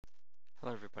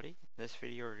Hello everybody. In this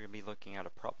video we're going to be looking at a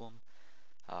problem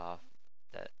uh,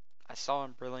 that I saw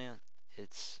in Brilliant.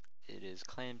 It is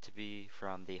claimed to be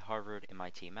from the Harvard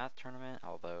MIT math tournament,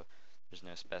 although there's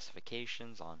no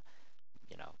specifications on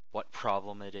what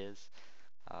problem it is.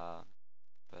 Uh,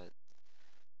 but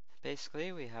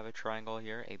basically we have a triangle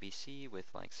here, ABC, with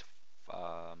lengths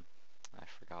I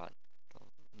forgot the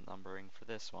numbering for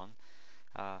this one.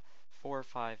 4,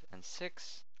 5, and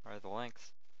 6 are the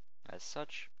lengths as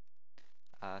such.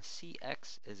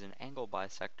 CX is an angle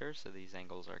bisector, so these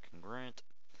angles are congruent,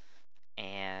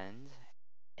 and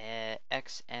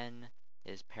XN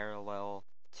is parallel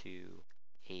to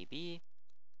AB,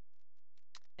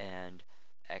 and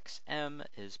XM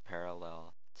is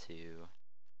parallel to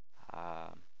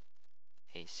um,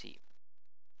 AC.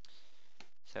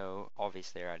 So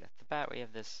obviously right off the bat we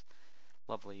have this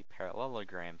lovely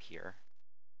parallelogram here,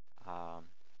 um,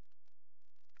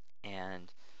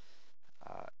 and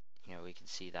uh, we can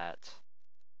see that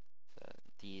the,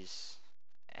 these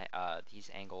these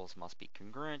angles must be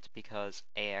congruent because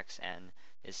AXN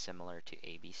is similar to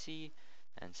ABC.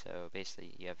 And so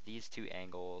basically you have these two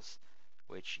angles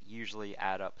which usually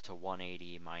add up to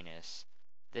 180 minus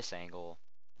this angle,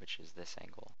 which is this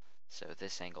angle. So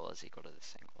this angle is equal to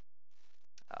this angle,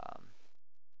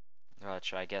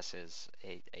 which I guess is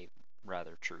a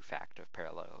rather true fact of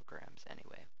parallelograms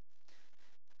anyway.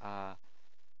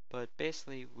 But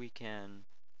basically we can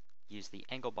use the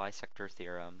angle bisector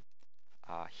theorem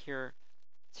here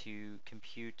to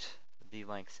compute the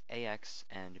lengths AX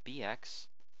and BX,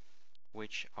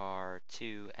 which are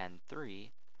 2 and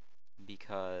 3,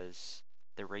 because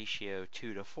the ratio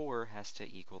 2 to 4 has to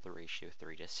equal the ratio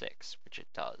 3 to 6, which it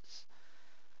does.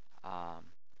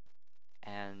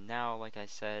 And now, like I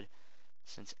said,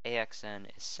 since AXN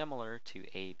is similar to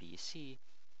ABC,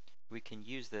 we can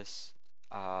use this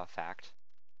fact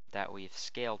that we've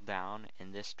scaled down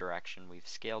in this direction. We've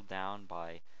scaled down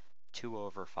by 2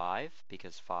 over 5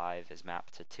 because 5 is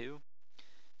mapped to 2.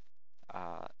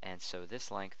 And so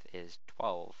this length is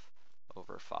 12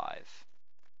 over 5.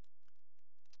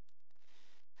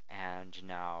 And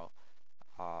now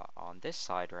on this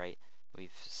side, right,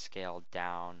 we've scaled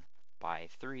down by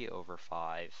 3 over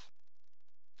 5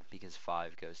 because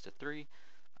 5 goes to 3.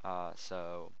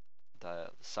 So the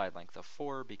side length of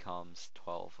 4 becomes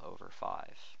 12 over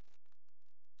 5.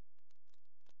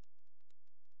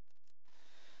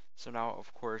 So now,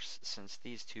 of course, since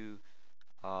these two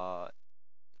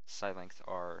side lengths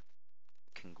are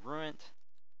congruent,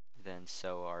 then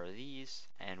so are these,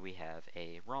 and we have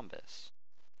a rhombus.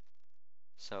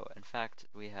 So in fact,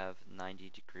 we have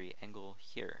 90-degree angle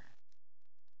here.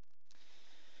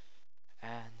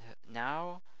 And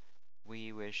now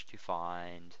we wish to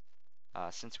find,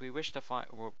 since we wish to find,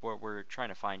 what we're trying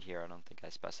to find here, I don't think I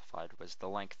specified, was the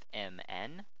length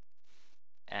MN.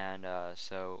 And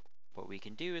so what we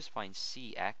can do is find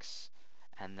CX,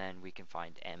 and then we can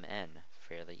find MN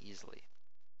fairly easily.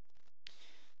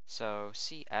 So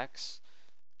CX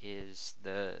is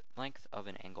the length of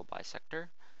an angle bisector,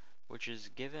 which is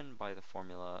given by the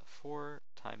formula 4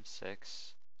 times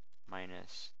 6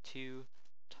 minus 2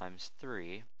 times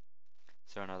 3.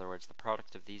 So in other words, the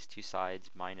product of these two sides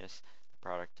minus the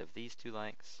product of these two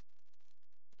lengths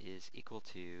is equal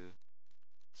to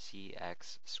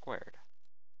cx squared.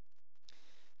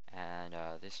 And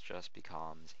this just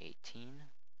becomes 18.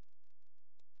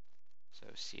 So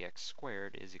cx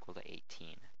squared is equal to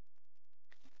 18.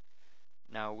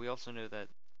 Now we also know that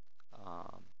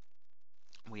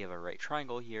we have a right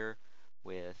triangle here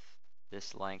with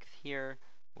this length here,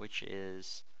 which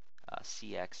is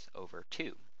cx over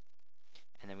 2.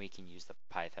 And then we can use the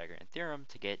Pythagorean theorem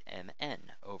to get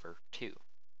mn over 2.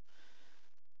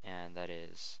 And that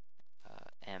is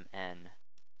mn,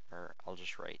 or I'll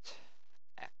just write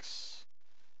x.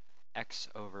 X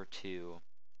over 2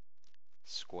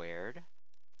 squared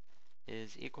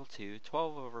is equal to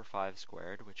 12 over 5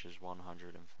 squared, which is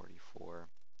 144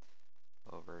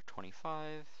 over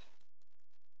 25,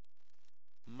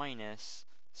 minus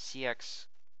cx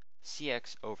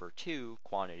over 2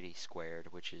 quantity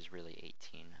squared, which is really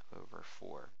 18 over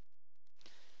 4.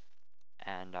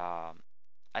 And I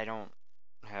don't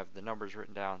have the numbers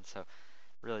written down, so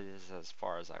really this is as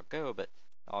far as I'll go, but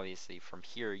obviously from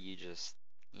here you just,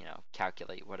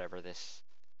 calculate whatever this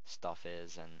stuff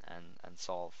is and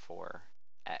solve for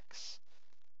x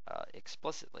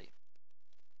explicitly.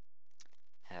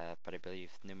 But I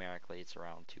believe numerically it's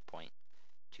around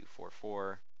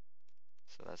 2.244,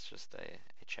 so that's just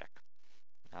a check.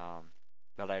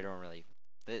 But I don't really,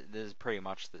 this is pretty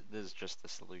much, this is just the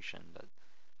solution,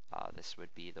 but this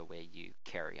would be the way you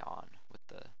carry on with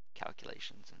the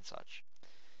calculations and such.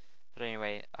 But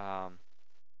anyway,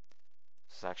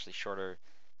 was actually shorter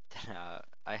than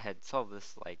I had solved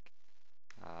this like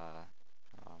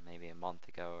maybe a month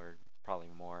ago or probably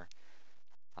more,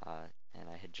 and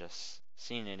I had just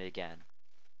seen it again.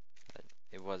 But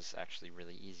it was actually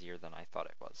really easier than I thought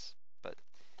it was. But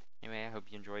anyway, I hope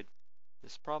you enjoyed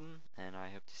this problem, and I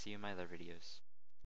hope to see you in my other videos.